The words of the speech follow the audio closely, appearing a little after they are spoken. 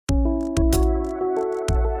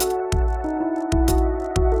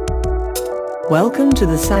Welcome to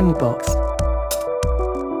the Sandbox.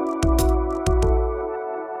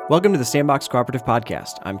 Welcome to the Sandbox Cooperative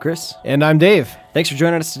Podcast. I'm Chris. And I'm Dave. Thanks for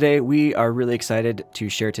joining us today. We are really excited to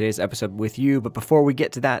share today's episode with you. But before we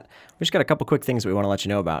get to that, we just got a couple quick things that we want to let you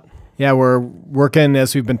know about. Yeah, we're working,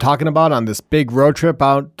 as we've been talking about, on this big road trip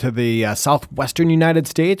out to the southwestern United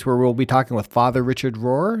States, where we'll be talking with Father Richard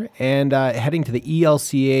Rohr and heading to the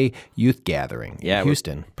ELCA Youth Gathering in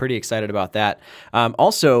Houston. We're pretty excited about that.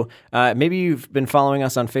 Also, maybe you've been following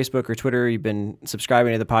us on Facebook or Twitter, you've been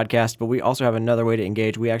subscribing to the podcast, but we also have another way to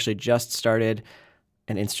engage. We actually just started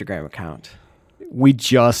an Instagram account. We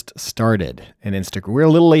just started an Instagram. We're a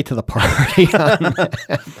little late to the party.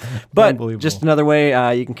 But just another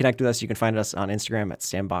way you can connect with us. You can find us on Instagram at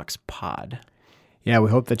SandboxPod. Yeah, we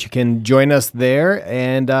hope that you can join us there.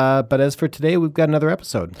 And but as for today, we've got another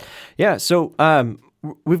episode. Yeah, so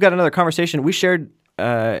we've got another conversation. We shared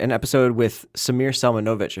an episode with Samir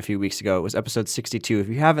Selmanovich a few weeks ago. It was episode 62. If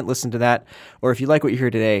you haven't listened to that, or if you like what you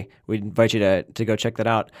hear today, we invite you to go check that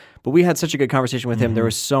out. But we had such a good conversation with him. There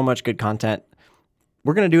was so much good content.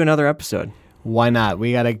 We're going to do another episode. Why not?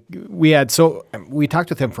 We talked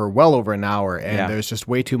with him for well over an hour, and there's just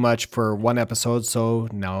way too much for one episode, so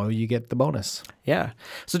now you get the bonus. Yeah.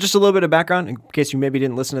 So just a little bit of background in case you maybe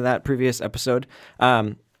didn't listen to that previous episode.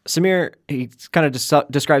 Samir, he kind of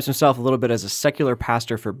describes himself a little bit as a secular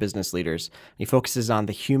pastor for business leaders. He focuses on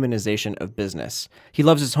the humanization of business. He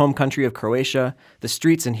loves his home country of Croatia, the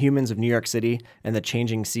streets and humans of New York City, and the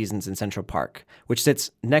changing seasons in Central Park, which sits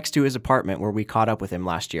next to his apartment where we caught up with him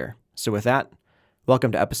last year. So with that,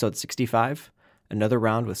 welcome to episode 65, another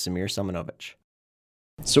round with Samir Selmanovich.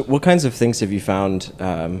 So what kinds of things have you found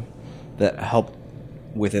that help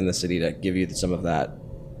within the city to give you some of that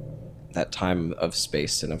time of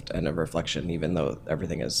space and of reflection, even though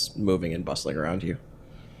everything is moving and bustling around you?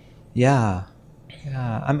 Yeah.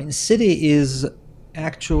 I mean, city is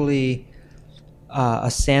actually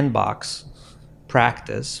a sandbox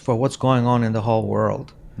practice for what's going on in the whole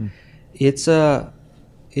world. It's a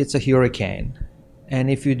hurricane.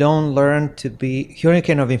 And if you don't learn to be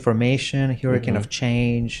hurricane of information, hurricane of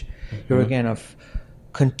change, hurricane of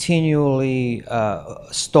continually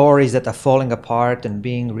stories that are falling apart and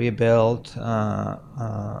being rebuilt.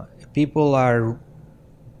 People are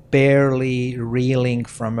barely reeling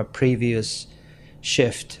from a previous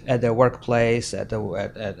shift at their workplace, at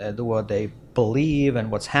what they believe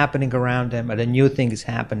and what's happening around them, and a new thing is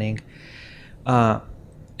happening.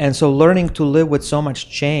 And so learning to live with so much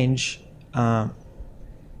change,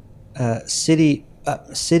 city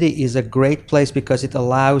is a great place because it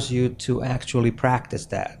allows you to actually practice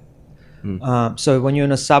that. So when you're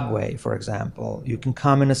in a subway, for example, you can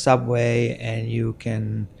come in a subway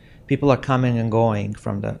and people are coming and going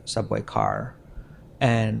from the subway car.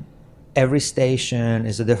 And every station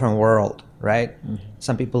is a different world, right?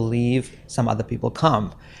 Some people leave, some other people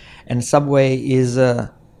come. And subway is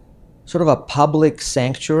a sort of a public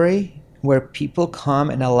sanctuary where people come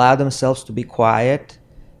and allow themselves to be quiet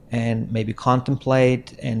and maybe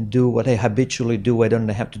contemplate and do what they habitually do where they don't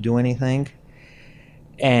have to do anything.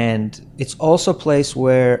 And it's also a place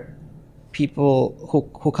where people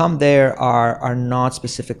who come there are not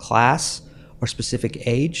specific class or specific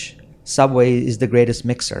age. Subway is the greatest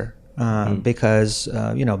mixer because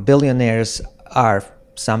billionaires are,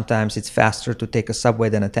 sometimes it's faster to take a subway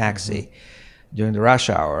than a taxi during the rush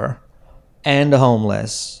hour, and the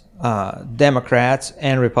homeless, Democrats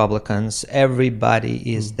and Republicans,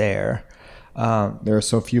 everybody is there. There are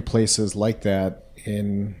so few places like that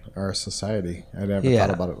in our society. I never thought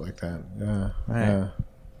about it like that. Yeah. Right.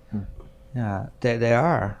 Yeah, they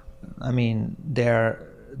are. I mean, they're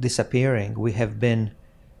disappearing. We have been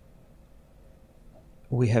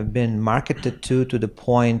marketed to the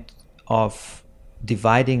point of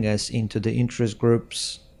dividing us into the interest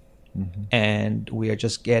groups, and we are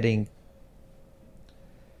just getting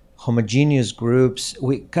homogeneous groups.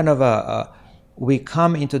 We kind of we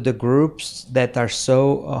come into the groups that are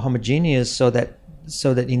so homogeneous, so that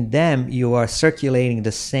in them you are circulating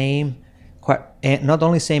the same, not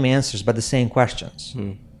only same answers but the same questions.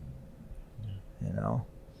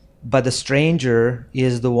 But the stranger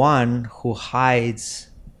is the one who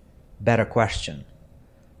hides better question.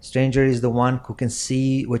 Stranger is the one who can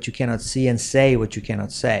see what you cannot see and say what you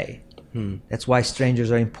cannot say. That's why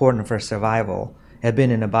strangers are important for survival. Have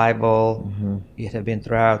been in the Bible, it have been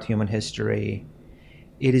throughout human history.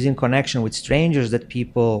 It is in connection with strangers that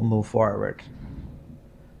people move forward.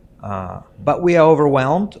 But we are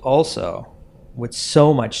overwhelmed also with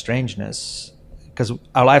so much strangeness because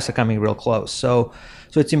our lives are coming real close. So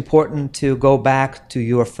it's important to go back to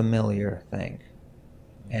your familiar thing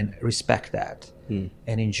and respect that.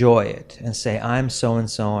 and enjoy it and say, I'm so and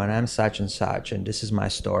so and I'm such and such and this is my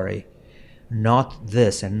story, not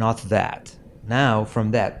this and not that. Now,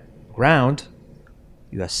 from that ground,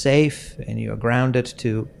 you are safe and you are grounded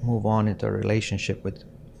to move on into a relationship with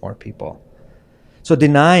more people. So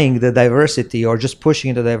denying the diversity or just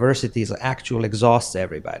pushing the diversity is actually exhausts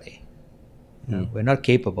everybody. We're not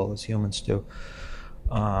capable as humans to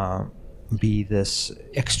be this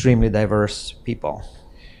extremely diverse people.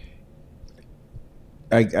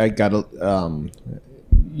 I got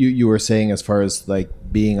you were saying as far as like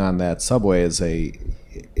being on that subway is a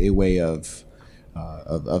way of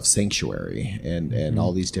sanctuary and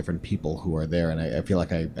all these different people who are there, and I feel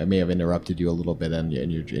like I may have interrupted you a little bit in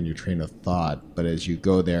your train of thought, but as you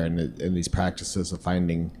go there and these practices of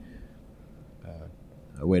finding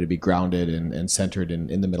a way to be grounded and centered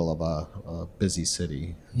in the middle of a busy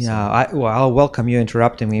city. Yeah, I'll welcome you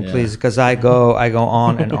interrupting me, please, because I go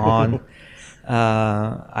on and on.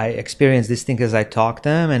 I experience these things as I talk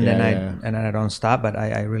them, and then I don't stop. But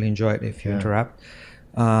I really enjoy it if you interrupt.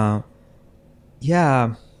 I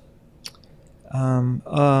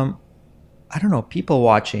don't know. People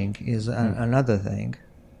watching is another thing.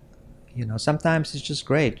 You know, sometimes it's just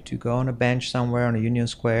great to go on a bench somewhere on a Union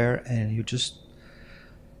Square, and you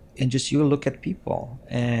look at people,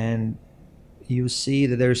 and you see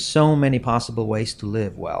that there's so many possible ways to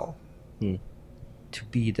live well. To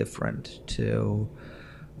be different,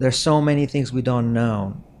 there's so many things we don't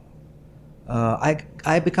know.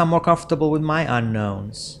 I become more comfortable with my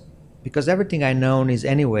unknowns because everything I know is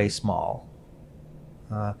anyway small.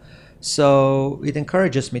 So it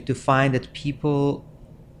encourages me to find that people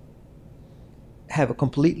have a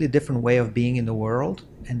completely different way of being in the world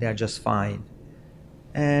and they're just fine.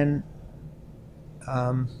 And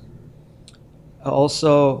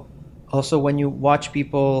also when you watch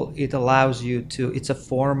people, it allows you to, it's a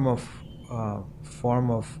form of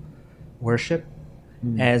worship,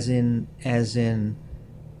 as in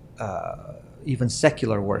even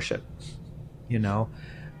secular worship, you know.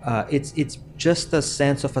 It's just a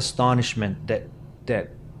sense of astonishment that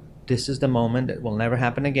this is the moment that will never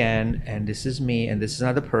happen again, and this is me, and this is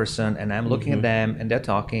another person, and I'm looking at them, and they're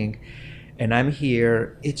talking, and I'm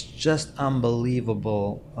here. It's just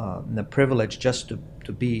unbelievable, the privilege just to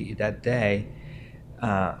be that day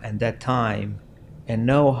and that time, and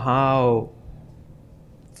know how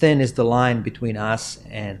thin is the line between us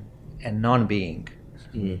and non-being.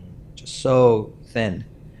 Just so thin.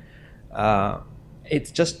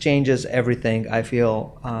 It just changes everything. I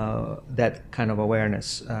feel that kind of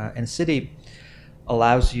awareness, and City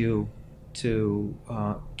allows you to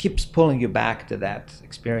keeps pulling you back to that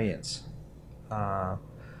experience.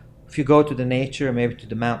 If you go to the nature, maybe to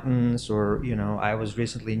the mountains, or, you know, I was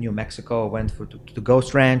recently in New Mexico, went to the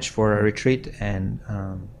Ghost Ranch for a retreat, and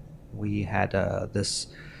we had this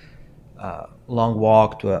long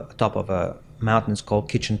walk to a top of a mountain. It's called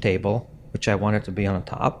Kitchen Table, which I wanted to be on the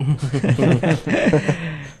top.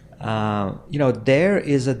 You know, there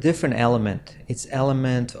is a different element. It's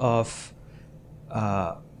element of,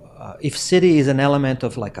 if City is an element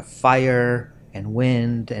of like a fire and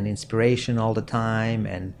wind and inspiration all the time,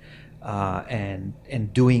 and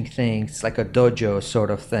doing things like a dojo sort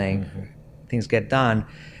of thing, things get done.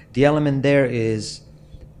 The element there is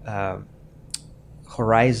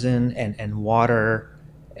horizon and water,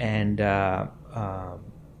 and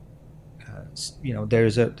you know, there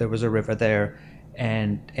was a river there,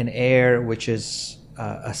 and an air which is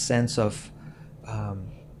a sense of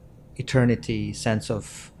eternity, sense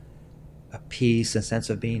of peace, and sense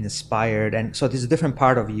of being inspired. And so there's a different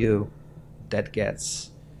part of you that gets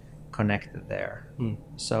connected there.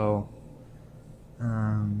 So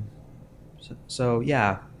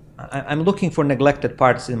yeah, I'm looking for neglected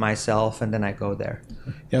parts in myself, and then I go there.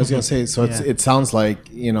 Yeah, I was gonna say. So it sounds like,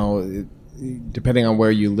 you know, depending on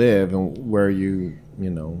where you live and where you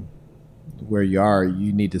are,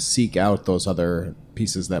 you need to seek out those other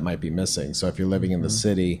pieces that might be missing. So if you're living in the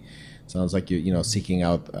city, it sounds like you're seeking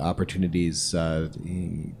out opportunities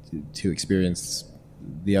to experience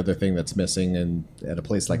the other thing that's missing, and at a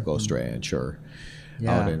place like Ghost Ranch, or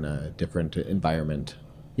out in a different environment.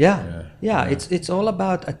 It's all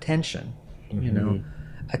about attention. You know,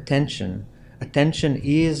 attention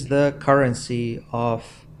is the currency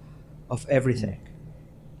of everything.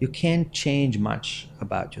 You can't change much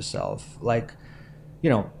about yourself. Like, you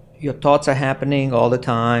know, your thoughts are happening all the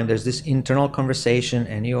time. There's this internal conversation,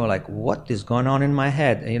 and you're like, what is going on in my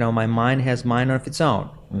head? You know, my mind has mind of its own.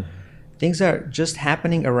 Things are just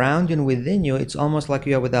happening around you and within you. It's almost like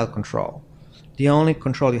you are without control. The only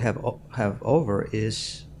control you have over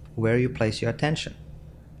is where you place your attention.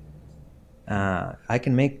 I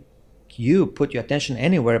can make you put your attention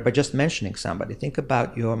anywhere by just mentioning somebody. Think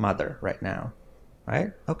about your mother right now,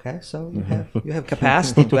 right? Okay, so you have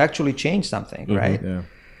capacity to actually change something, right?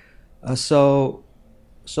 Yeah. So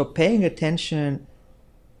paying attention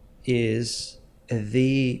is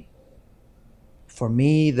for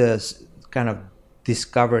me, the kind of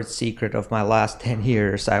discovered secret of my last 10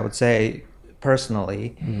 years, I would say,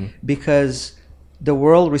 personally, because the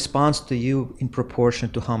world responds to you in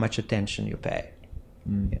proportion to how much attention you pay.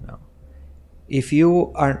 If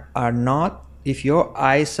you are not, if your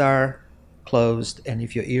eyes are closed and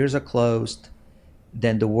if your ears are closed,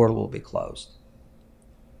 then the world will be closed.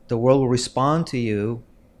 The world will respond to you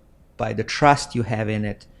by the trust you have in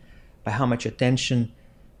it, by how much attention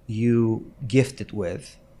you gift it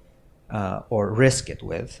with, or risk it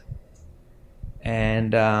with.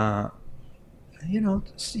 And I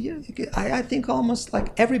think almost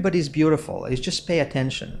like everybody's beautiful. It's just pay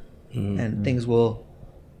attention, and things will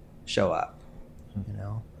show up.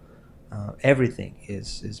 Everything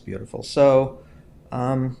is beautiful. So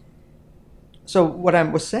what I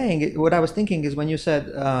was thinking is when you said,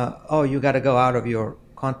 you got to go out of your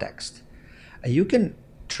context, you can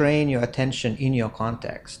train your attention in your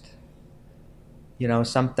context.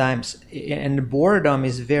 Sometimes, and boredom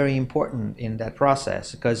is very important in that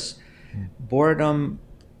process, because boredom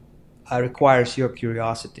requires your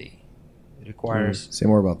curiosity. It requires. Say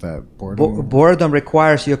more about that. Boredom. Boredom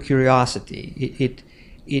requires your curiosity.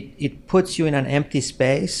 It puts you in an empty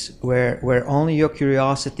space where only your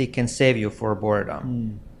curiosity can save you for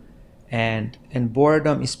boredom. And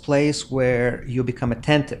boredom is place where you become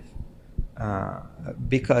attentive,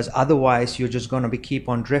 because otherwise you're just going to keep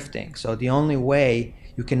on drifting. So the only way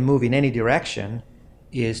you can move in any direction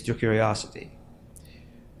is through curiosity,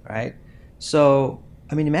 right? So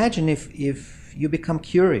imagine if you become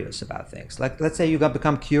curious about things. Like, let's say you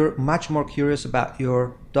become much more curious about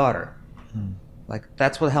your daughter. Like,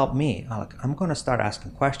 that's what helped me. I'm going to start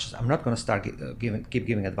asking questions. I'm not going to start keep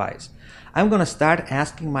giving advice. I'm going to start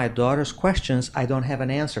asking my daughters questions I don't have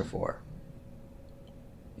an answer for,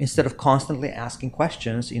 instead of constantly asking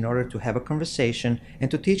questions in order to have a conversation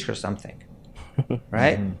and to teach her something,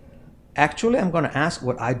 right? Actually, I'm going to ask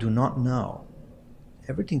what I do not know.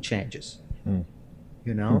 Everything changes,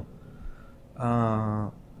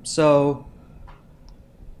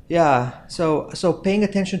 So paying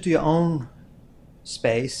attention to your own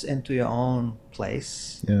space and to your own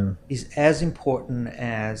place is as important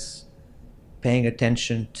as paying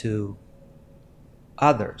attention to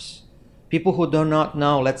others. People who do not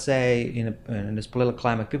know, let's say in this political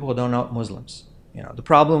climate, people who don't know Muslims. The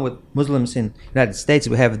problem with Muslims in the United States,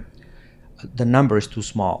 the number is too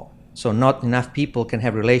small. So not enough people can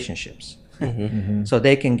have relationships. So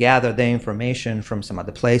they can gather their information from some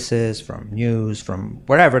other places, from news, from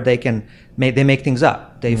wherever they make things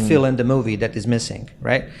up. They fill in the movie that is missing,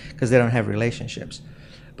 right? Because they don't have relationships.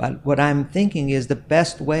 But what I'm thinking is the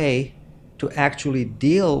best way to actually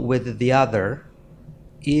deal with the other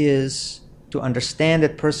is to understand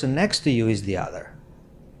that person next to you is the other.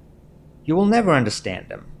 You will never understand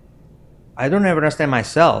them. I don't ever understand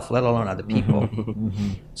myself, let alone other people.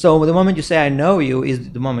 So the moment you say I know you is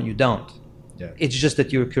the moment you don't. Yeah. It's just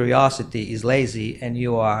that your curiosity is lazy and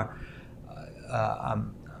you are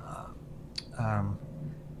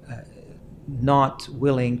not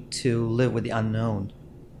willing to live with the unknown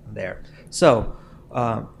there. So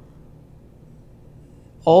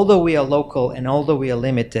although we are local and although we are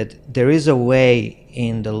limited, there is a way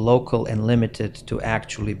in the local and limited to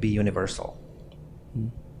actually be universal.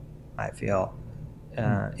 I feel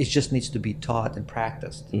it just needs to be taught and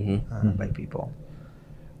practiced by people.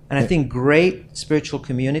 And I think great spiritual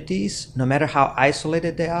communities, no matter how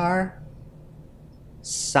isolated they are,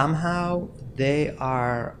 somehow they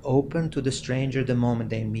are open to the stranger the moment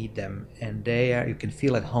they meet them, and you can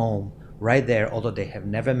feel at home right there, although they have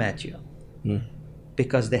never met you,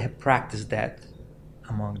 because they have practiced that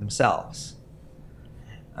among themselves.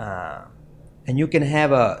 And you can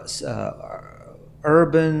have a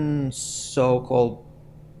urban so-called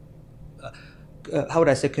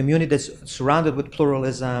community that's surrounded with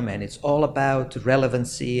pluralism, and it's all about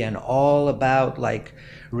relevancy and all about like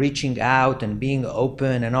reaching out and being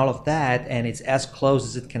open and all of that, and it's as close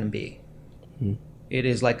as it can be. It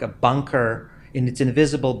is like a bunker, and it's an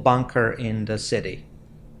invisible bunker in the city.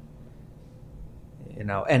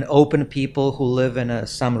 And open people who live in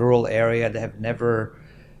some rural area that have never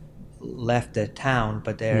left their town,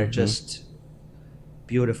 but they're just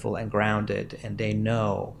beautiful and grounded, and they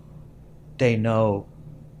know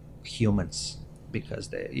humans. because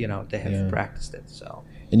they have practiced it. So.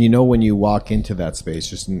 And when you walk into that space,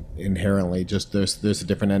 just inherently, just there's a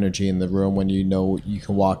different energy in the room when you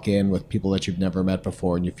can walk in with people that you've never met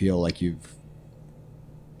before, and you feel like like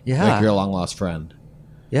you're a long lost friend.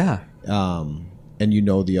 Yeah. And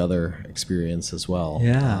the other experience as well.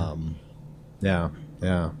 Yeah. Yeah.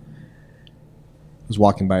 I was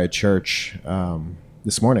walking by a church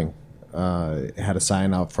this morning. It had a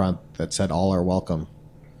sign out front that said "All are welcome."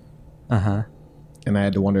 And I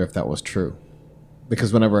had to wonder if that was true.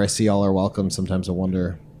 Because whenever I see "all are welcome," sometimes I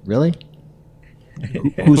wonder, really?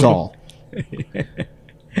 Who's all?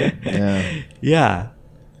 Yeah. Yeah.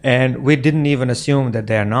 And we didn't even assume that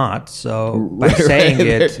they're not. So by saying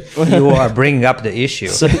it, you are bringing up the issue.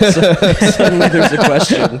 Suddenly there's a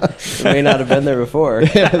question that may not have been there before.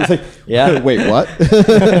 Wait, what?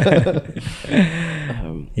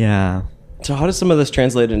 Yeah. So how does some of this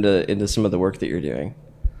translate into some of the work that you're doing?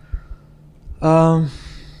 I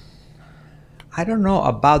don't know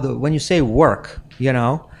about when you say work,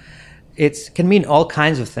 it can mean all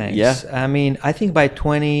kinds of things. Yeah. I mean, I think by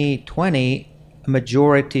 2020, a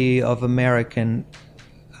majority of American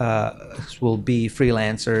will be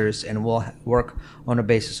freelancers and will work on a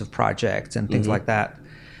basis of projects and things like that.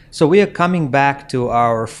 So we are coming back to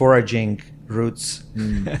our foraging roots.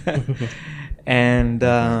 And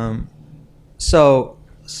so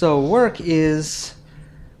work is...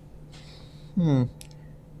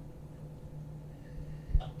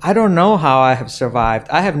 I don't know how I have survived.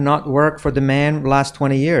 I have not worked for the man the last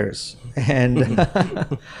 20 years. And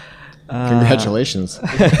congratulations.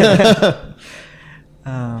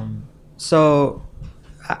 So,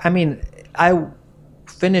 I mean, I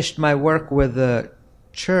finished my work with the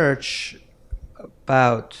church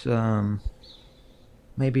about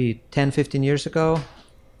maybe 10, 15 years ago.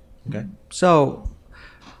 Okay. So,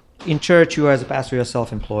 in church, you as a pastor, you're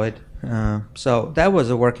self-employed. So that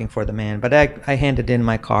was working for the man. But I handed in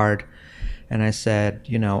my card and I said,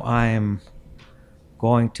 I am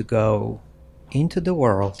going to go into the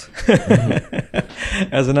world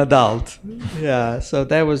as an adult. Yeah. So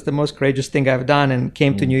that was the most courageous thing I've done, and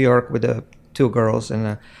came to New York with the two girls.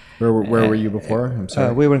 And where were you before? I'm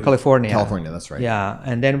sorry. We were in California. California, that's right. Yeah.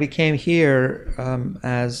 And then we came here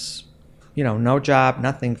as, no job,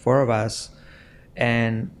 nothing, four of us.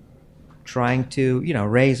 And trying to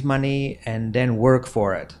raise money and then work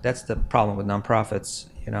for it. That's the problem with nonprofits.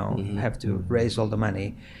 Have to raise all the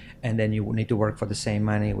money, and then you need to work for the same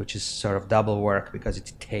money, which is sort of double work because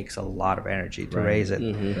it takes a lot of energy to raise it.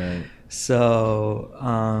 Right. So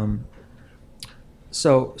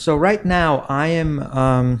so right now I am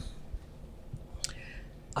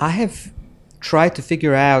I have tried to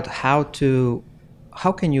figure out how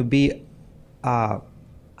can you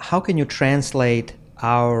translate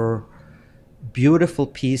our beautiful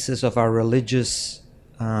pieces of our religious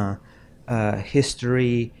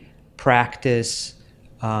history, practice,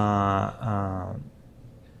 our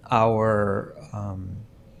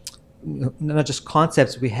not just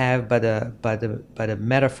concepts we have, but the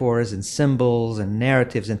metaphors and symbols and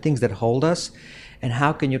narratives and things that hold us, and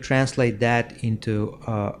how can you translate that into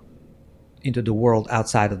the world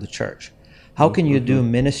outside of the church? How can you do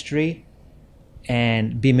ministry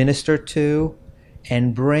and be ministered to,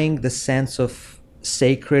 and bring the sense of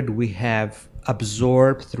sacred we have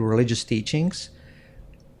absorbed through religious teachings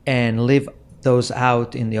and live those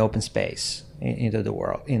out in the open space in the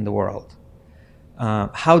world?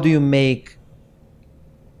 How do you make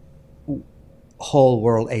whole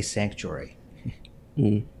world a sanctuary?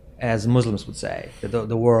 As Muslims would say,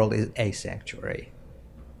 the world is a sanctuary,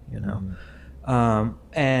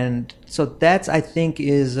 and so that's, I think,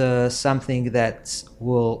 is something that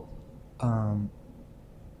will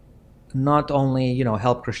not only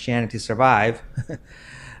help Christianity survive,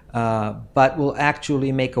 but will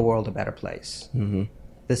actually make a world a better place.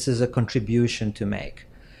 This is a contribution to make,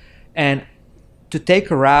 and to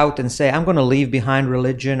take a route and say, I'm going to leave behind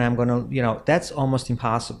religion, I'm going to, that's almost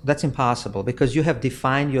impossible. That's impossible because you have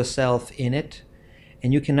defined yourself in it,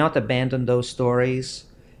 and you cannot abandon those stories,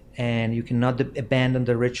 and you cannot abandon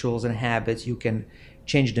the rituals and habits. You can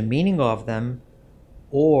change the meaning of them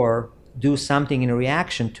or do something in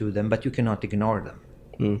reaction to them, but you cannot ignore them.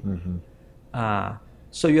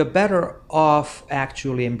 So you're better off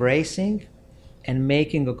actually embracing and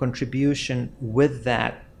making a contribution with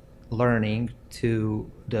that learning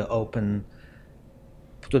to the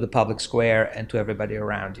public square and to everybody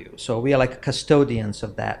around you. So we are like custodians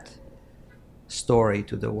of that story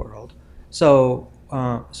to the world. So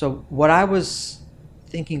what I was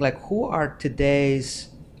thinking, like, who are today's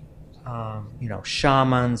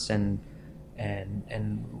shamans and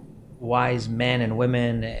wise men and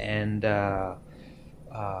women and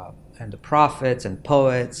and the prophets and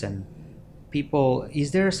poets and people.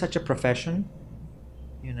 Is there such a profession?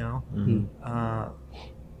 You know,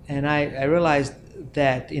 and I realized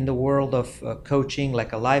that in the world of coaching,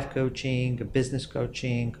 like a life coaching, a business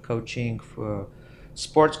coaching, coaching for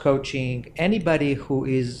sports coaching, anybody who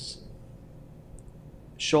is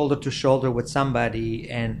shoulder to shoulder with somebody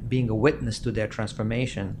and being a witness to their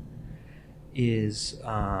transformation is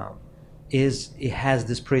it has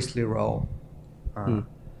this priestly role,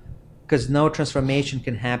 because no transformation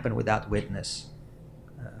can happen without witness.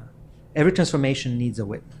 Every transformation needs a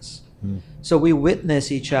witness. So we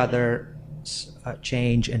witness each other's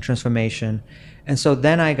change and transformation. And so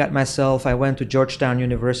then I went to Georgetown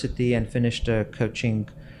University and finished a coaching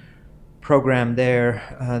program there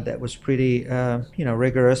that was pretty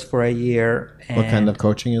rigorous for a year. What kind of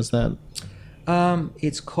coaching is that?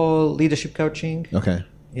 It's called leadership coaching. Okay.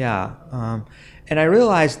 Yeah. And I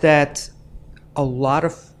realized that a lot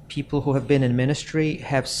of people who have been in ministry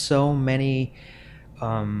have so many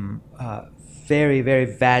very, very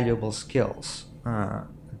valuable skills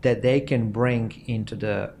that they can bring into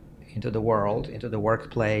the world, into the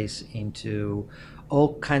workplace, into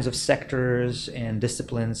all kinds of sectors and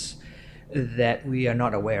disciplines that we are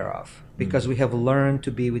not aware of, because we have learned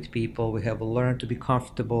to be with people, we have learned to be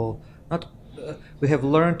comfortable, we have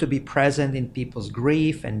learned to be present in people's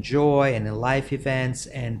grief and joy and in life events,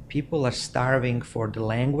 and people are starving for the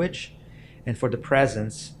language and for the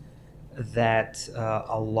presence that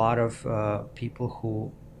a lot of people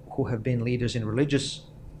who have been leaders in religious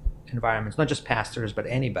environments, not just pastors, but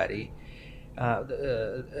anybody,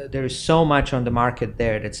 there is so much on the market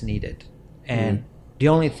there that's needed. And the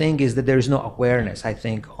only thing is that there is no awareness, I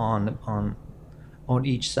think, on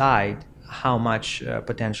each side, how much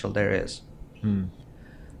potential there is.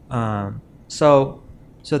 So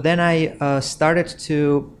then I started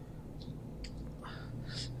to,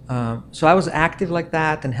 so I was active like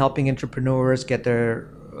that and helping entrepreneurs get their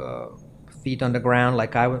feet on the ground.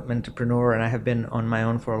 Like I'm an entrepreneur and I have been on my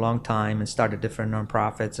own for a long time and started different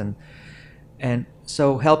nonprofits. And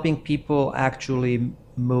so helping people actually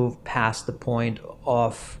move past the point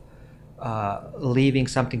of leaving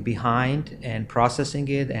something behind and processing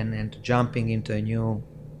it and jumping into a new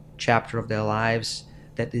chapter of their lives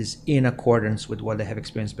that is in accordance with what they have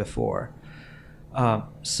experienced before.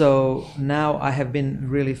 So now I have been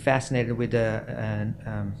really fascinated with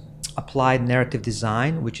applied narrative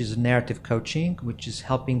design, which is narrative coaching, which is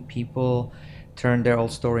helping people turn their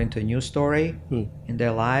old story into a new story in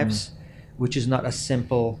their lives, which is not a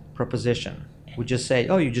simple proposition. We just say,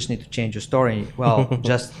 oh, you just need to change your story. Well,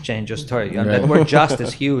 just change your story. That word "just"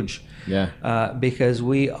 is huge. Yeah. Because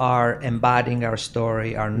we are embodying our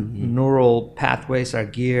story. Our neural pathways are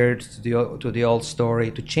geared to the old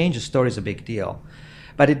story. To change a story is a big deal.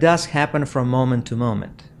 But it does happen from moment to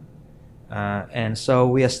moment. And so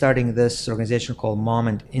we are starting this organization called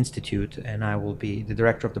Moment Institute, and I will be the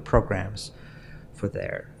director of the programs for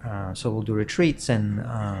there. So we'll do retreats and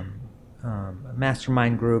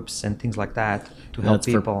mastermind groups and things like that to help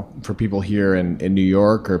people. For people here in New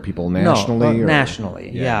York, or people nationally? No,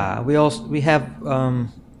 nationally. Yeah. We have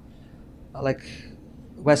like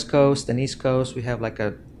West Coast and East Coast. We have like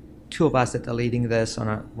two of us that are leading this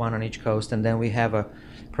one on each coast, and then we have a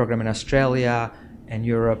program in Australia and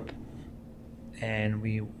Europe, and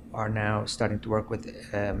we are now starting to work with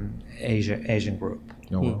Asian group.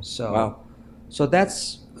 So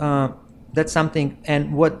that's something.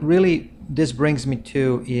 And what really this brings me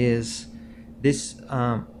to is this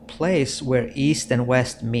place where East and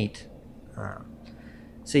West meet.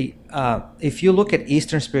 If you look at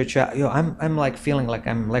Eastern spirituality, I'm like feeling like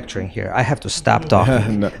I'm lecturing here. I have to stop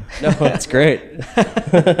talking. No, that's great.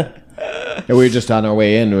 And we were just on our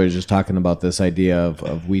way in. We were just talking about this idea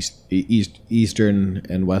of Eastern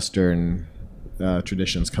and Western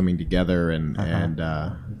traditions coming together, and kind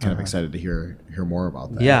of excited to hear more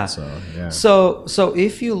about that. Yeah. So So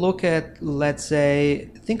if you look at, let's say,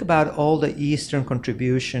 think about all the Eastern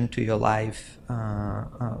contribution to your life,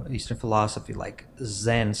 Eastern philosophy, like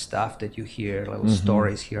Zen stuff that you hear, little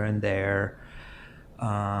stories here and there,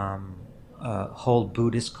 whole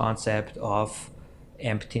Buddhist concept of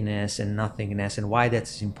emptiness and nothingness, and why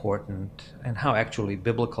that's important, and how actually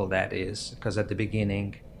biblical that is, because at the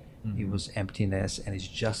beginning it was emptiness and it's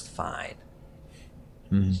just fine.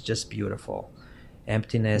 It's just beautiful.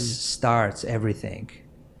 Emptiness starts everything.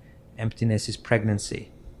 Emptiness is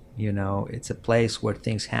pregnancy. It's a place where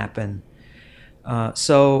things happen.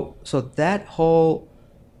 So that whole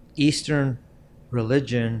Eastern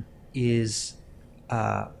religion is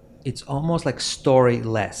it's almost like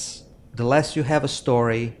storyless. The less you have a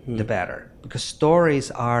story, the better, because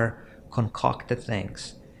stories are concocted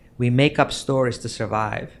things. We make up stories to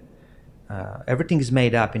survive. Everything is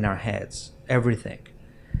made up in our heads, everything.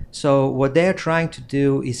 So what they're trying to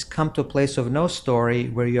do is come to a place of no story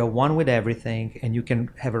where you're one with everything and you can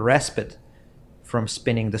have a respite from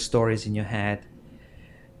spinning the stories in your head.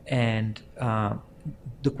 And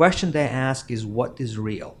the question they ask is, what is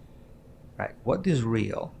real? Right? What is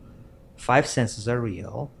real? 5 senses are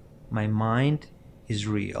real. My mind is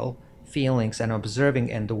real. Feelings and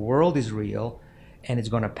observing and the world is real. And it's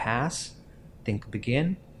going to pass. Things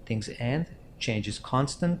begin, things end. Change is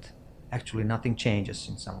constant. Actually, nothing changes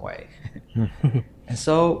in some way. And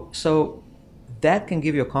so that can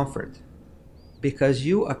give you comfort because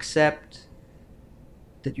you accept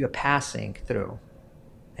that you're passing through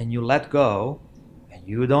and you let go, and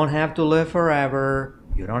you don't have to live forever.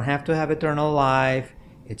 You don't have to have eternal life.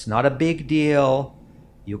 It's not a big deal.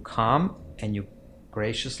 You come and you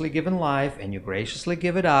graciously give in life and you graciously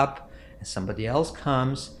give it up, and somebody else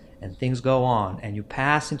comes and things go on, and you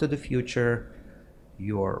pass into the future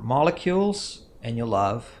your molecules and your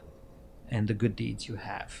love and the good deeds you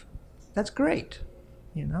have. That's great.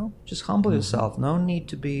 Just humble yourself. No need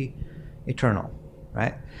to be eternal,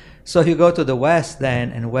 right? So you go to the West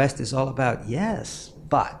then, and West is all about, yes,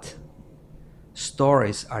 but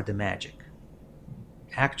stories are the magic.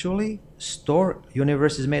 Actually,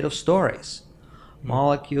 universe is made of stories.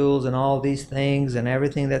 Molecules and all these things and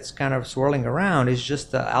everything that's kind of swirling around is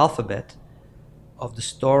just the alphabet of the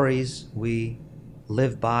stories we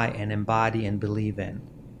live by and embody and believe in.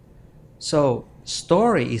 So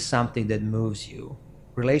story is something that moves you.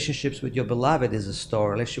 Relationships with your beloved is a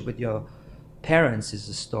story. Relationship with your parents is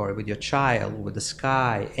a story. With your child, with the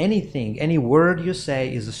sky, anything, any word you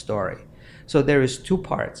say is a story. So there is 2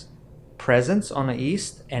 parts: presence on the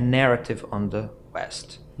East and narrative on the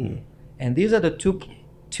West. And these are the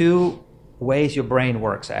two ways your brain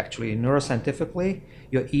works, actually. Neuroscientifically,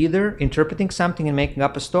 you're either interpreting something and making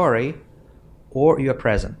up a story, or you're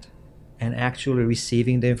present and actually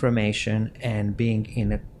receiving the information and being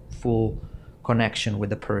in a full connection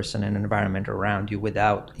with the person and environment around you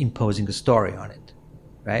without imposing a story on it,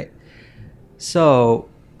 right? So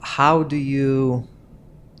how do you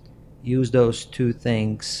use those 2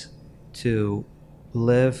 things to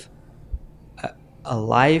live a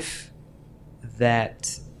life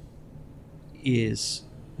that is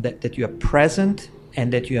that you are present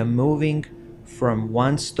and that you are moving from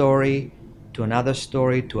one story to another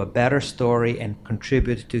story to a better story and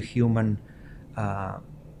contribute to human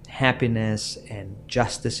happiness and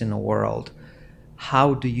justice in the world?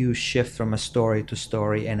 How do you shift from a story to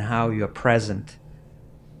story, and how you're present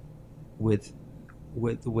with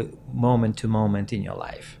moment to moment in your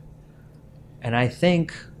life? And I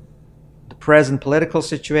think the present political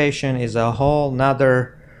situation is a whole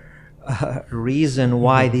nother reason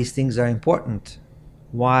why these things are important.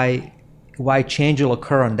 Why change will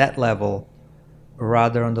occur on that level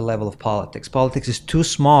rather on the level of politics. Politics is too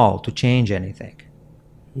small to change anything.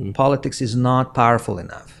 Politics is not powerful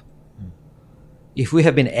enough. If we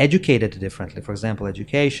have been educated differently, for example,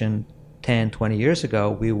 education 10, 20 years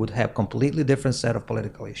ago, we would have completely different set of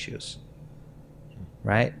political issues,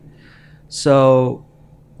 right? So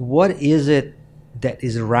what is it that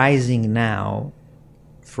is rising now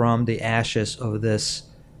from the ashes of this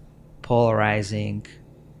polarizing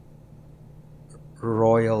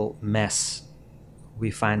royal mess we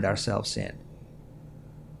find ourselves in?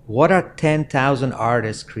 What are 10,000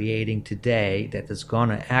 artists creating today that is going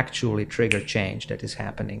to actually trigger change that is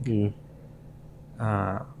happening?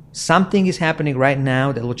 Something is happening right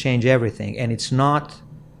now that will change everything, and it's not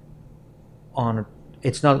going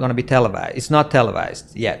to be televised. It's not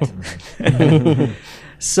televised yet.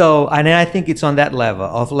 So, and I think it's on that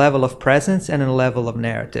level of presence and a level of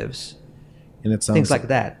narratives. And it sounds things like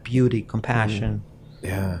that, beauty, compassion.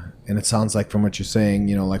 Yeah. And it sounds like from what you're saying,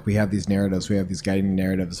 like we have these narratives, we have these guiding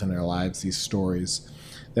narratives in our lives, these stories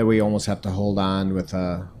that we almost have to hold on with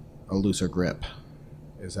a looser grip.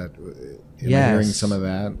 Is that, am I hearing some of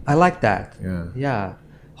that? I like that. Yeah. Yeah.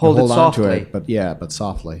 Hold it softly. On to it, but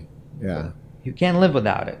softly. Yeah. You can't live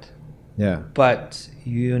without it. Yeah. But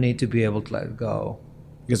you need to be able to let it go.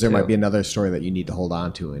 Because there might be another story that you need to hold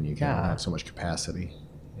on to, and you can't have so much capacity.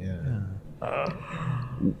 Yeah.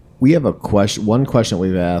 We have one question that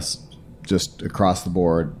we've asked just across the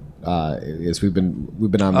board is we've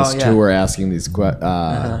been on this tour asking these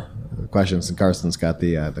questions, and Carson's got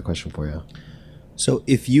the question for you. So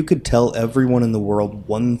if you could tell everyone in the world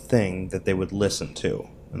one thing that they would listen to,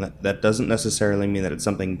 and that doesn't necessarily mean that it's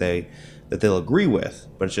something that they'll agree with,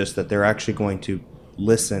 but it's just that they're actually going to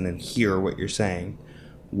listen and hear what you're saying,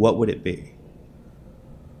 what would it be?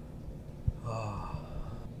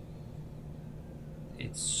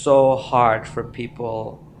 it's so hard for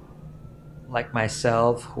people like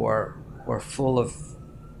myself who are full of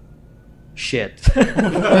shit.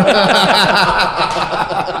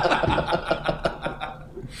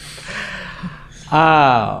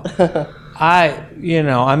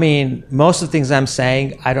 I mean, most of the things I'm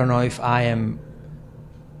saying, I don't know if I am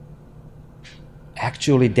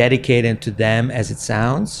actually dedicated to them as it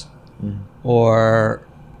sounds, or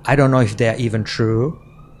I don't know if they're even true,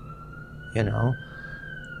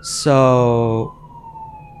 So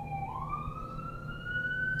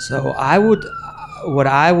I would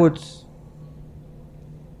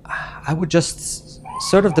just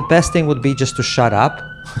sort of, the best thing would be just to shut up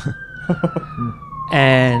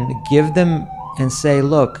and give them and say,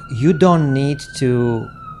 look, you don't need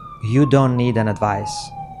an advice.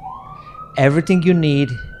 Everything you need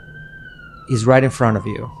is right in front of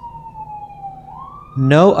you.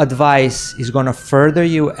 No advice is going to further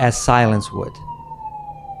you as silence would.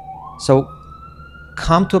 So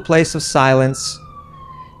come to a place of silence,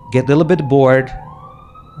 get a little bit bored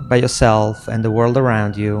by yourself and the world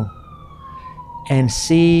around you, and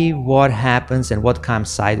see what happens and what comes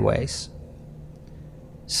sideways.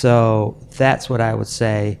 So that's what I would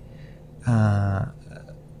say.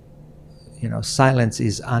 Silence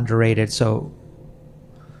is underrated. So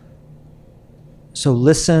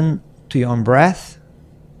listen to your own breath,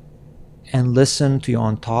 and listen to your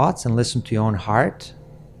own thoughts, and listen to your own heart,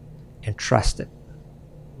 and trust it.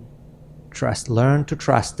 Learn to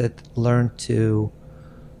trust it. Learn to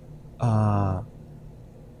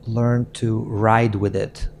ride with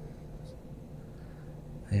it.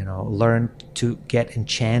 Learn to get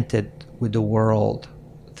enchanted with the world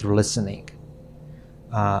through listening.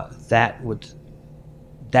 That's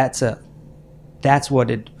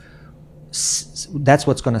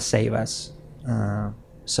what's going to save us.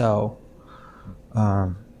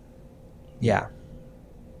 Yeah.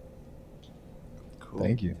 Cool.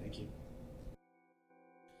 Thank you.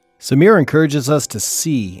 Samir encourages us to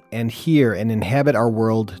see and hear and inhabit our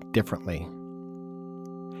world differently.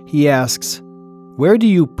 He asks, where do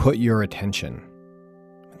you put your attention?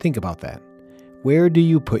 Think about that. Where do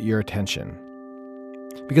you put your attention?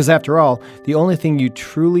 Because after all, the only thing you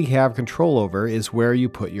truly have control over is where you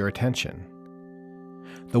put your attention.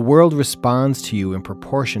 The world responds to you in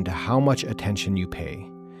proportion to how much attention you pay.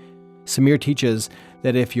 Samir teaches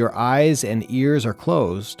that if your eyes and ears are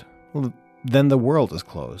closed, then the world is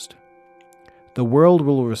closed. The world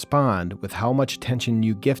will respond with how much attention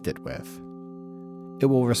you gift it with. It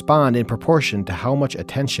will respond in proportion to how much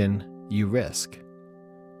attention you risk.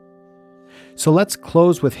 So let's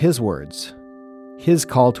close with his words, his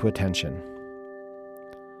call to attention.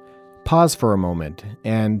 Pause for a moment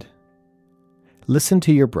and listen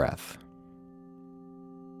to your breath.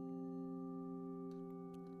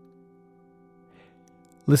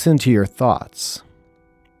 Listen to your thoughts.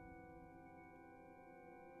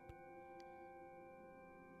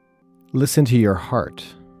 Listen to your heart.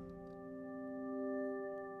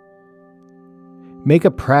 Make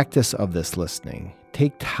a practice of this listening.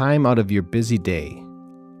 Take time out of your busy day,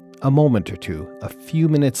 a moment or two, a few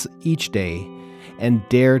minutes each day, and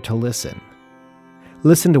dare to listen.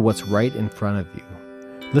 Listen to what's right in front of you.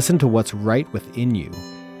 Listen to what's right within you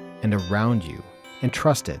and around you, and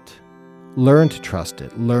trust it. Learn to trust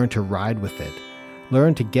it. Learn to ride with it.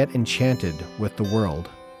 Learn to get enchanted with the world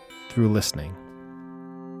through listening.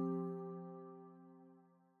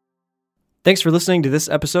 Thanks for listening to this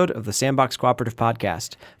episode of the Sandbox Cooperative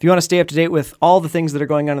Podcast. If you want to stay up to date with all the things that are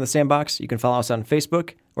going on in the Sandbox, you can follow us on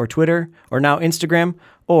Facebook or Twitter or now Instagram,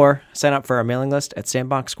 or sign up for our mailing list at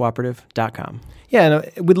sandboxcooperative.com. Yeah,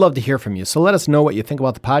 and we'd love to hear from you. So let us know what you think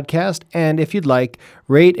about the podcast. And if you'd like,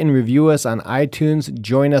 rate and review us on iTunes.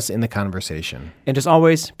 Join us in the conversation. And as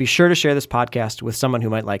always, be sure to share this podcast with someone who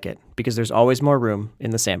might like it, because there's always more room in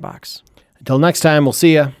the Sandbox. Until next time, we'll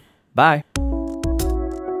see you. Bye.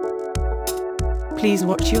 Please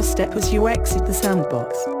watch your step as you exit the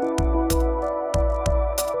Sandbox.